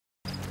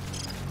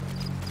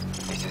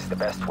This is the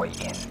best way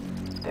in.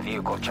 The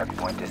vehicle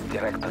checkpoint is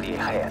directly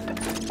ahead.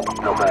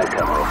 Not bad,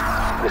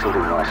 Kamarov. This'll do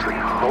nicely.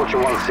 Vulture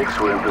 1-6,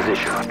 we're in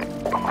position.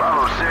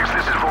 Bravo 6,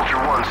 this is Vulture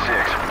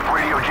 1-6.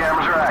 Radio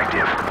jammers are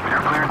active.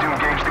 You're cleared to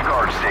engage the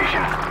guard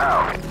station.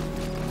 Out.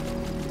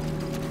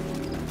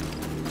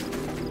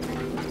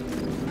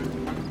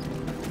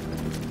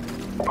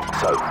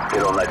 So,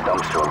 get on that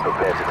dumpster and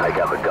prepare to take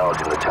out the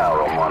guards in the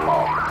tower on my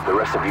mark. The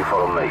rest of you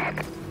follow me.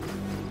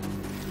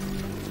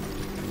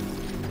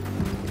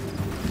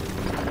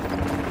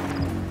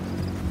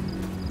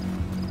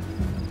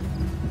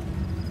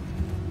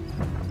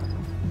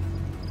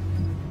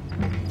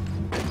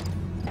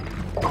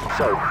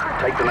 So,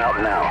 take them out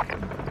now.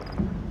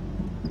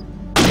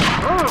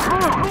 Move,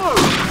 move, move!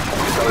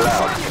 So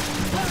loud.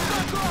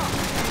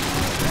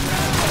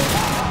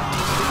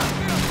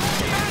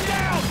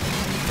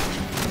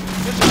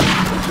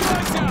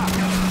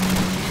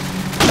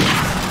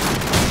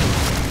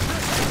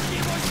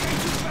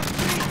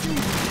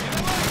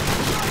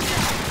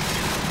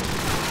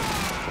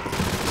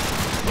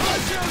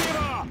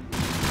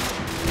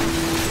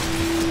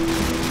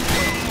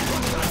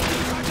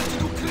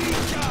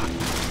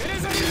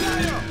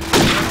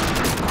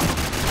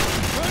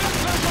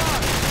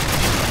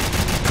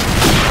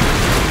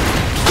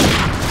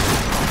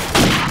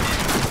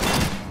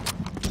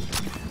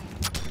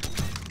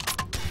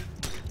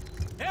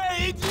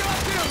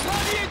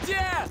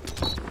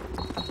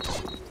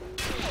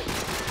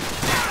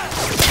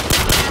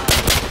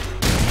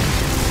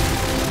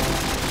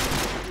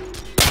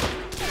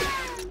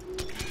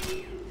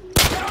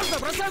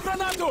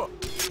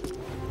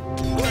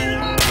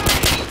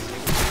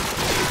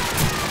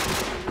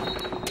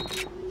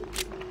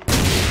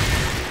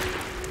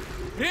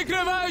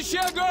 Прикрывающий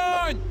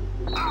огонь!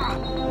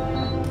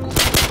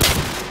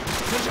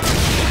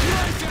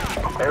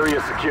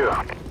 Area secure.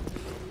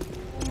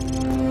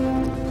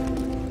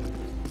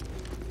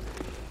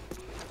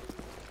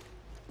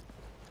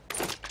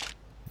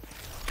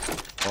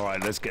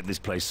 Alright, let's get this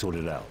place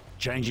sorted out.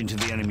 Change into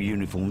the enemy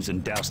uniforms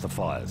and douse the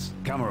fires.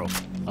 Kamarov,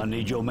 I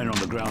need your men on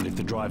the ground if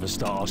the drivers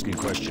start asking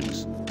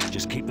questions.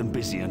 Just keep them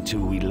busy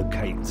until we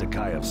locate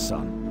Zakhaev's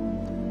son.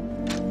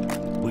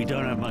 We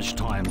don't have much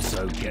time,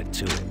 so get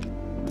to it.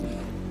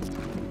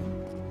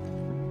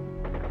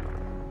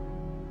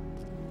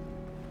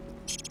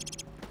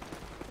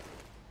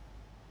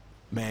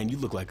 Man, you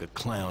look like a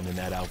clown in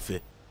that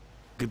outfit.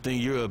 Good thing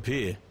you're up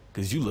here,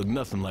 because you look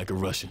nothing like a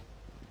Russian.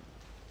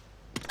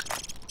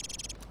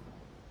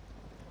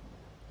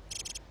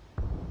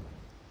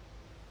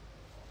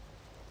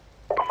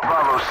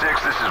 Bravo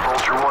 6, this is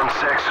Vulture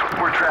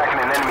 1-6. We're tracking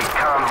an enemy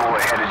convoy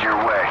headed your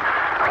way.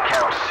 I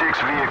count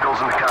 6 vehicles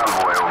in the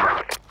convoy,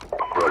 over.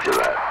 Roger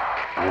that.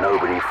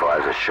 Nobody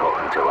fires a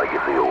shot until I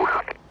give the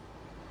order.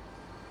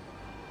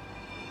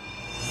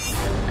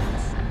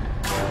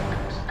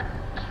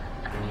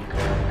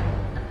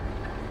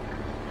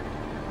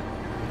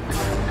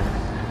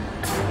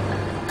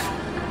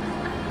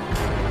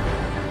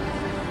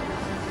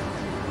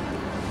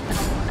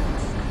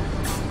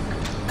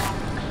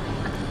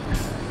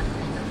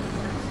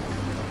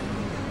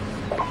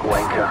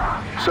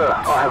 Sir,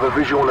 I have a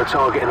visual on a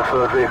target in the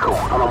third vehicle,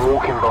 and I'm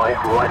walking by it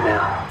right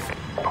now.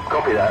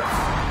 Copy that.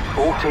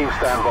 All teams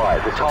stand by.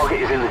 The target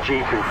is in the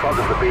Jeep in front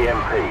of the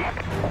BMP.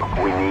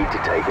 We need to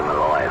take him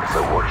alive,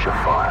 so watch your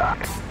fire.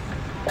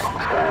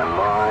 Stand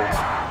by.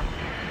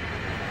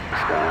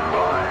 Stand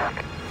by.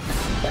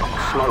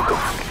 Smoke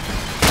him.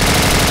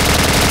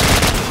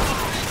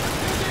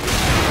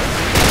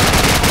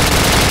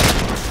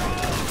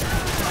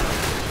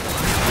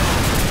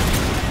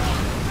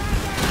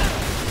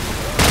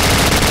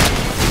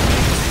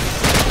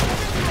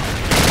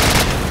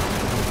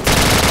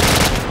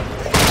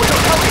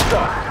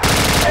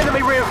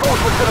 Enemy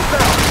reinforcements to the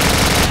south!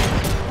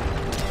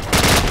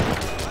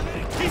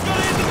 He's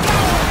gonna hit the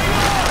tower!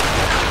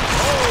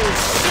 Oh,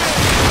 shit!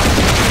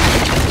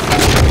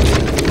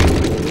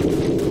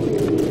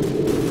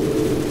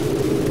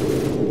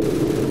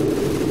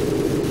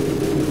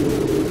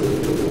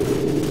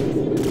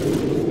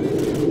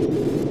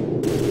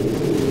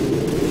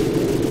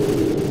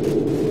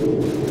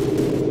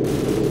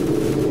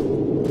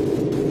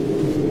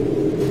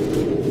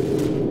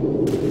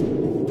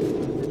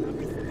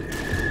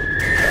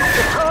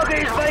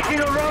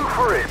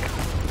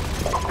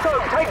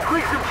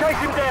 Chase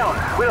him down.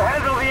 We'll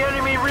handle the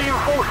enemy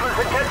reinforcements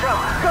and catch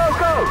up. Go,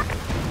 go!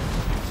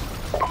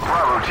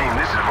 Bravo team,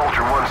 this is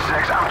Vulture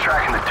 1-6. I'm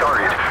tracking the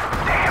target.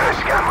 Damn,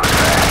 this guy moves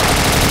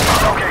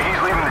fast. Okay,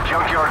 he's leaving the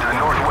junkyard to the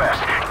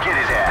northwest. Get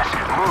his ass.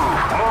 Move,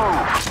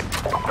 move.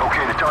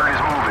 Okay, the target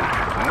is moving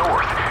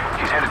north.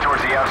 He's headed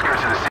towards the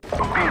outskirts of the city.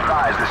 Be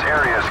advised, this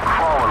area is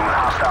crawling with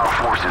hostile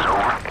forces,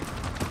 over.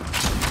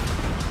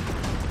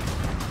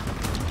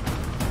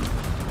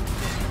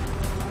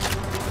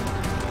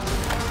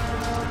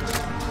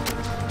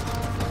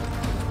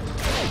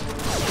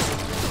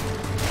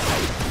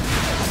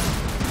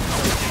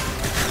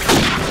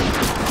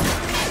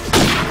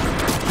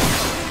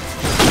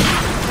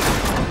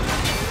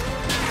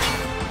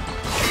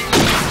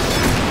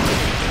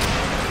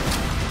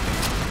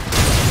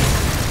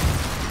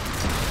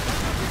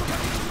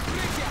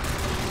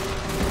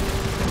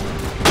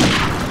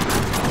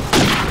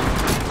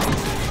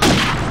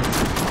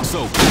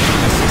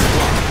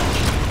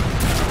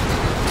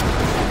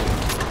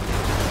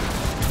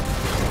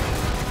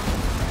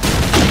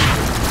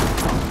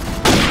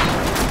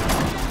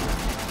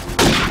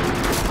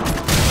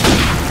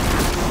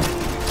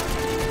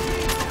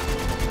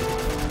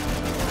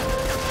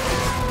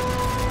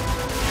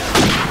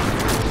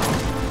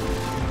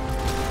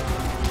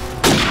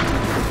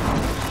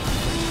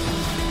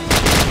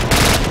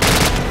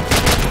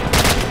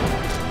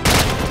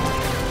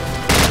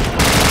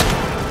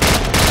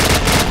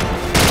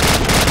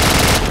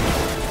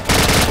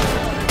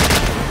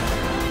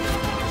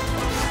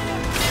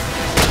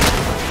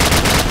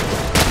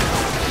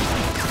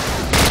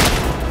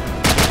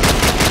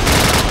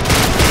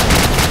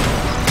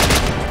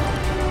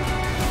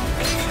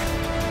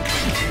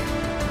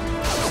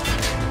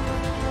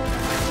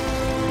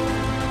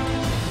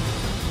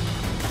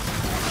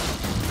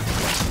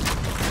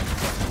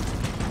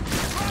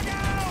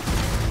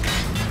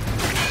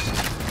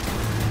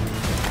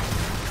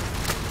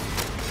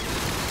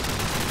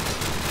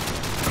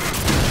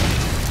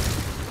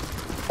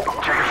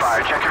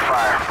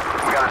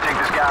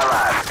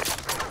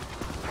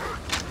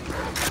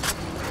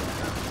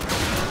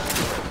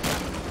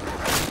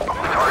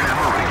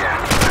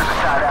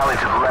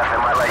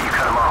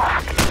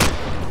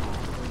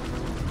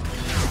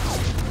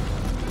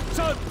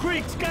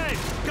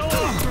 ahead! Go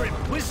after him!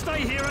 We'll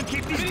stay here and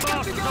keep these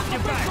bastards off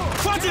your back!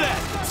 Roger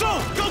that! So,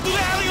 go through the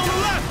alley on the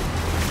left!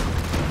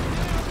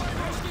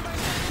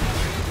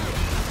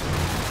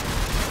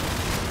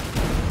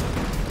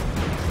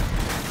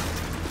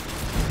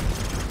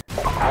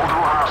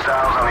 Multiple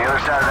hostiles on the other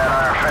side of that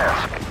iron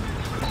fence.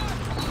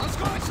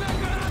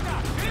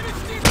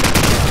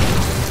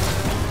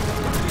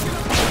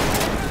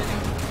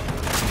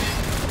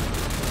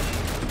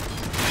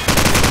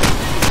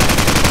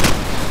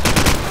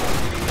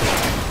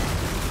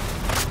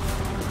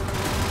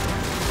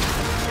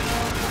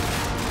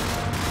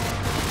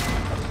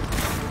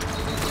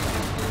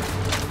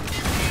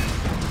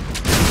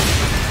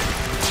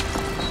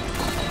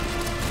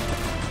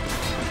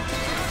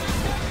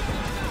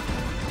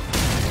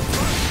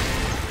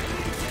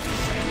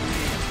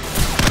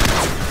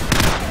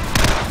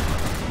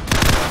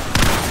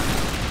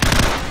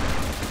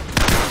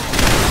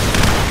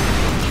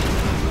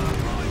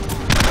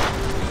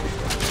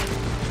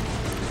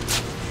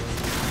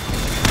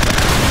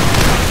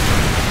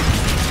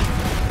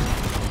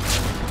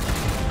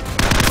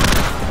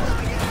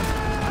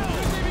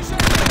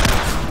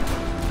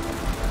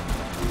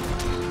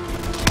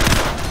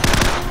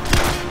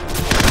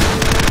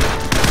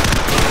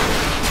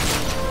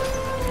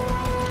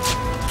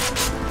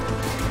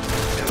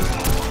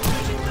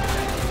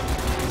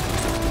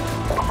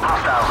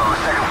 Hostiles on the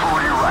second floor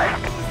to your right.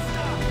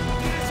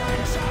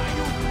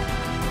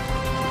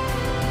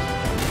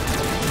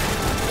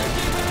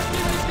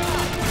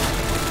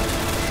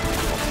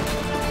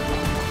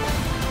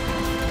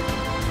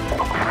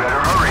 You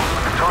better hurry.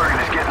 The target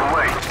is getting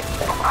away.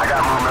 I got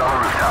movement on the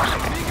rooftops.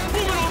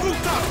 Moving on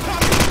rooftop!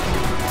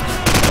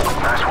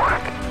 Nice one.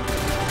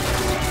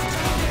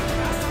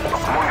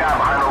 One guy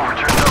behind the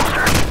overturned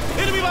dumpster.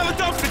 Enemy by the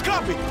dumpster,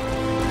 copy!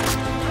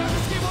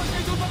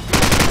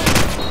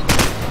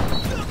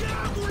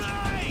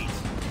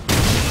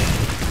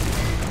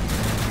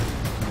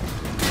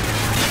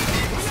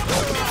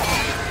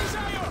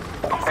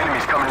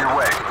 Enemies coming your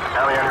way.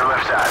 Alley on your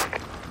left side.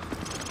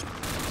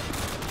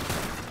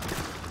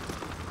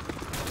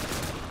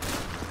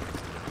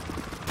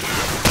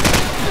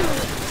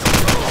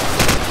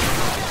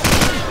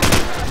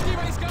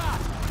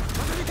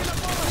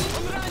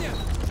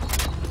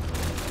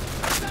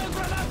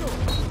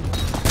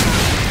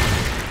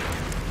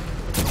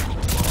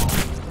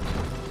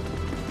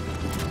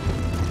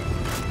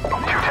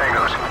 Two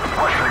tangos.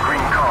 Watch for the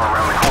green car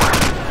around the corner.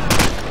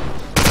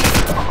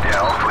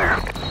 Yeah, all clear.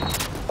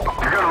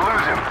 You're gonna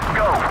lose him.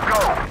 Go,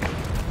 go!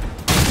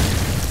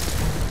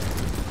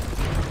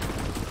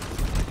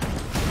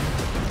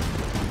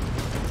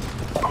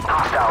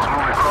 Hostiles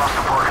moving across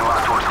the parking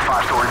lot towards the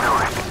 5-story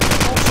building.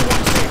 Ultra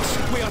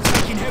 1-6, we are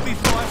taking heavy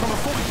fire from a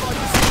 45%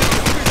 of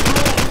the fifth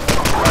floor.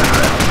 Roger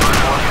that.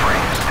 First one's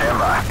free. Stand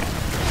by.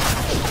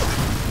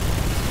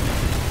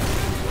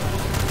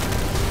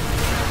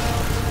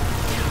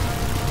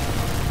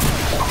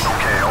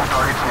 Okay, all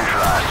targets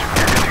neutralized.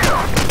 You're good to go.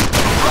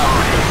 Bravo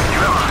team, you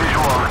have a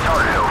visual on the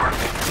target, over.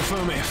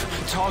 Affirmative.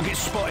 Target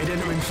spotted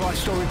entering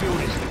 5-story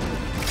building.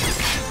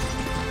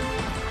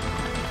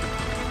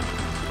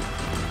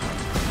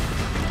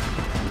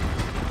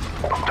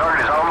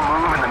 Target is on the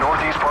move in the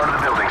northeast part of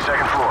the building,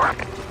 second floor.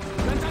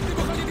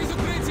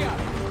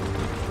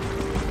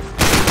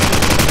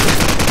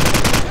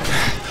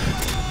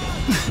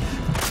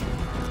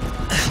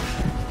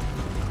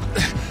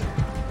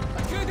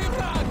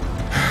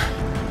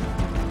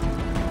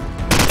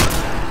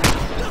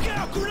 Look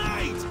out,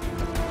 grenade!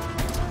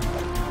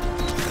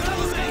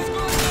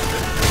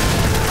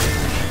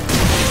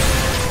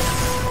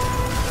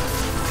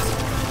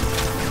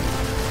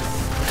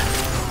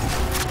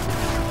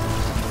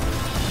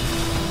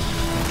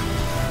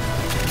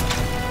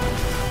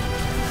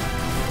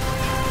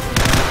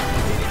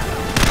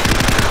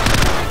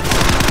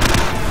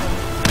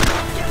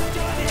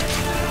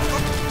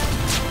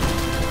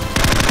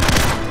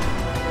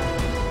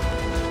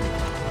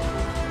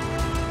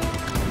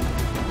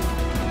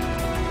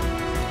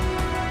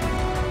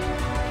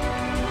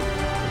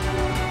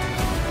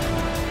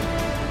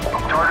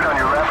 Target on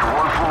your left,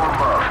 one floor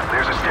above.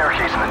 There's a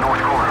staircase in the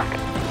north corner.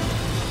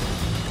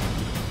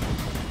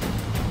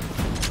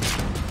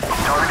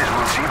 Target has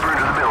moved deeper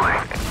into the building.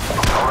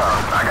 Hold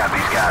on, I got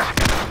these guys.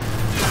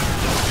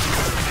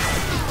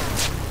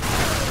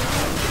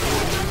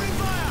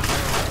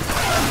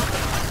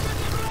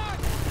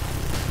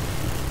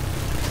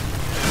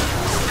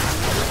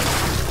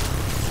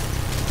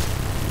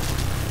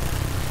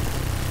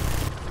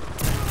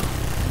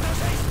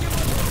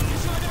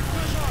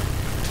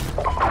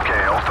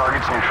 Okay, all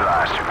targets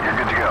neutralized. You're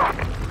good to go.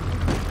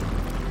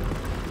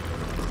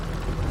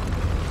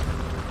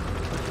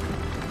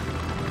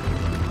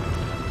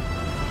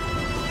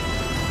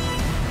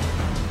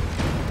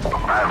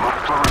 Alright, move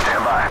slow,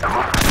 stand by.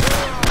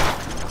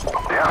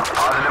 Yeah,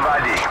 positive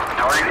ID.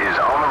 Target is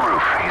on the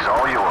roof. He's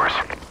all yours.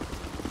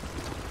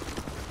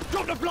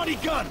 Drop the bloody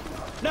gun!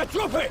 Now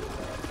drop it!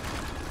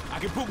 I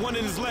can put one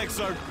in his leg,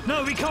 sir.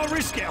 No, we can't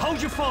risk it.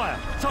 Hold your fire.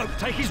 Tope,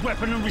 take his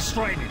weapon and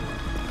restrain him.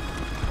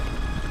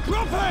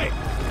 Drop it!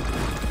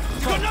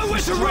 You've got nowhere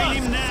to run!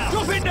 him now!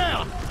 Drop it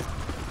down!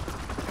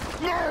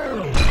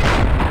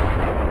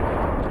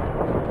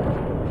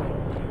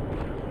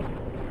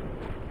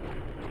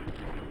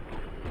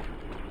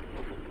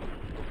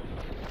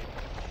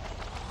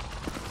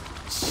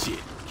 Shit,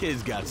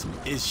 kid's got some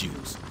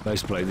issues.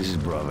 Base plate, this is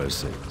Bravo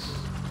 6.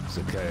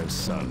 Zakaev's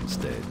son's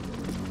dead.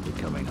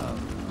 We're coming home.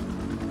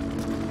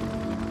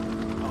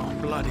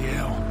 Oh, bloody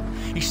hell.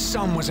 His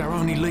son was our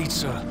only lead,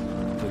 sir.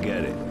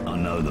 Forget it. I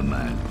know the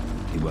man.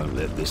 He won't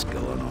let this go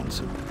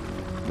unanswered.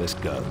 Let's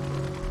go.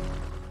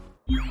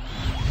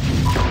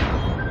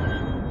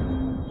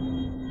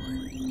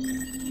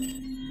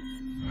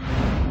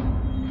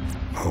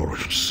 Our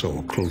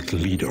so-called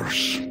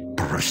leaders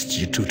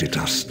prostituted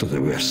us to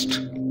the West,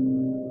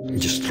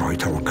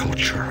 destroyed our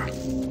culture,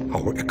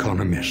 our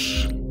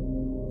economies,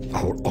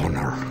 our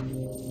honor.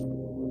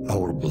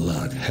 Our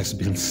blood has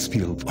been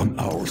spilled on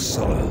our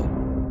soil.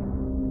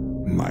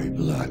 My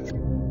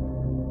blood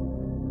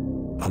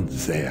on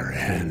their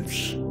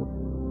hands.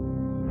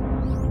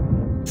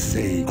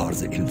 They are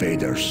the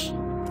invaders.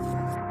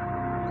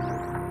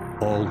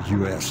 All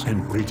US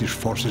and British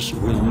forces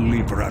will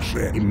leave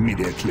Russia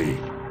immediately,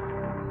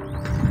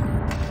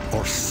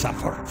 or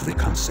suffer the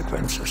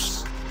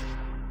consequences.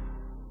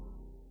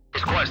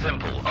 It's quite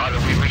simple. Either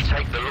we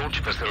retake the launch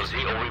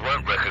facility or we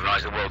won't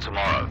recognize the world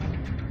tomorrow.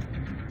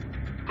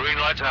 Green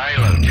light to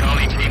Halo.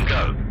 Charlie team,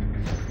 go.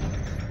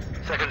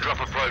 Second drop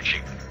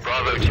approaching.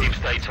 Bravo team,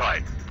 stay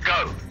tight.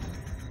 Go!